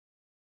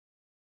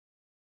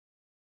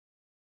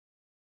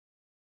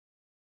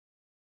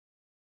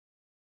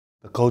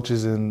The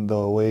coaches and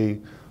the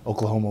way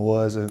Oklahoma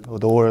was, and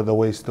the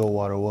way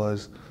Stillwater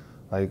was.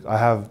 Like I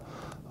have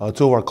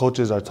two of our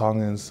coaches are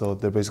Tongans, so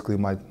they're basically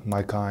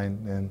my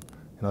kind, and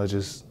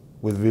just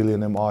with Vili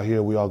and them all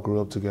here, we all grew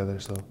up together.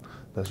 So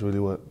that's really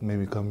what made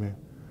me come here.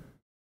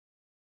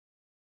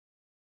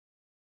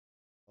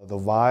 The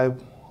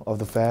vibe of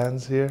the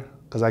fans here,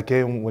 because I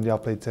came when y'all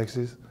played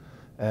Texas,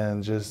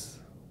 and just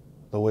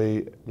the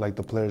way like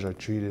the players are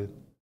treated.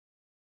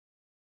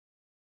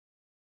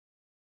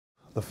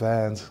 The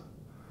fans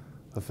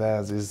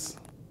is,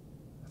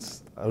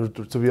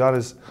 to be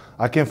honest,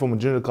 I came from a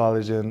junior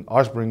college, and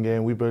our spring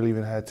game, we barely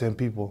even had 10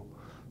 people.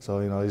 So,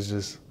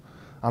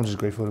 I'm just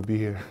grateful to be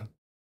here.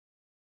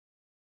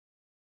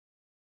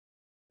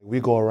 We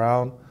go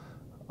around,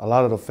 a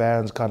lot of the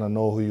fans kind of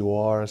know who you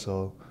are,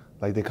 so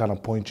like they kind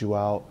of point you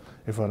out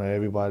in front of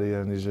everybody,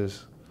 and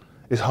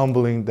it's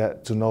humbling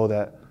to know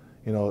that,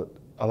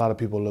 a lot of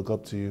people look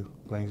up to you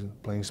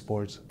playing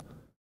sports.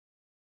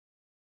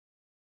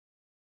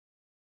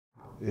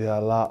 Yeah,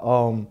 a lot.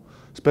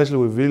 Especially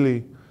with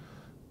Vili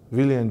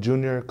and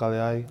Junior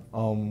Kaliai,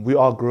 we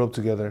all grew up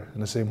together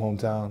in the same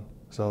hometown.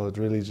 So it's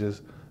really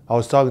just, I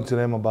was talking to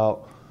them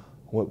about,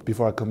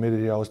 before I committed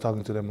here, I was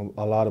talking to them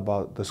a lot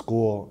about the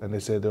school, and they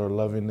said they were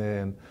loving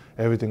it and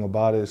everything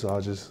about it, so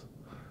I just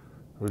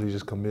really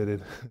just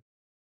committed.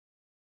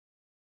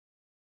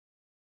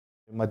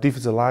 My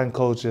defensive line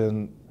coach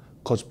and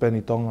Coach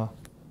Benny Tonga.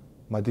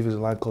 My defensive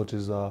line coach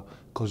is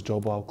Coach Joe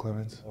Bob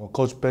Clemens.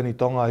 Coach Benny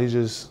Tonga, he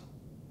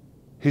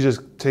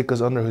just take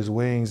us under his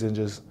wings and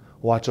just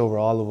watch over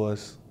all of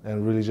us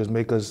and really just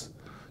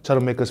try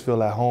to make us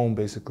feel at home,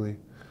 basically.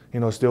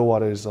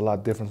 Stillwater is a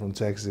lot different from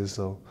Texas,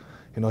 so,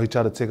 he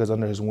tried to take us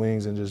under his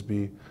wings and just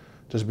be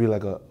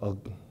like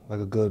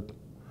a good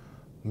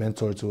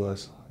mentor to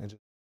us.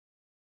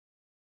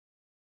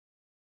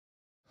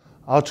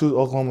 I'll choose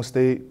Oklahoma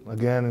State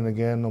again and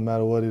again, no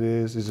matter what it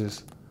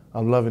is.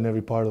 I'm loving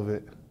every part of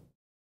it.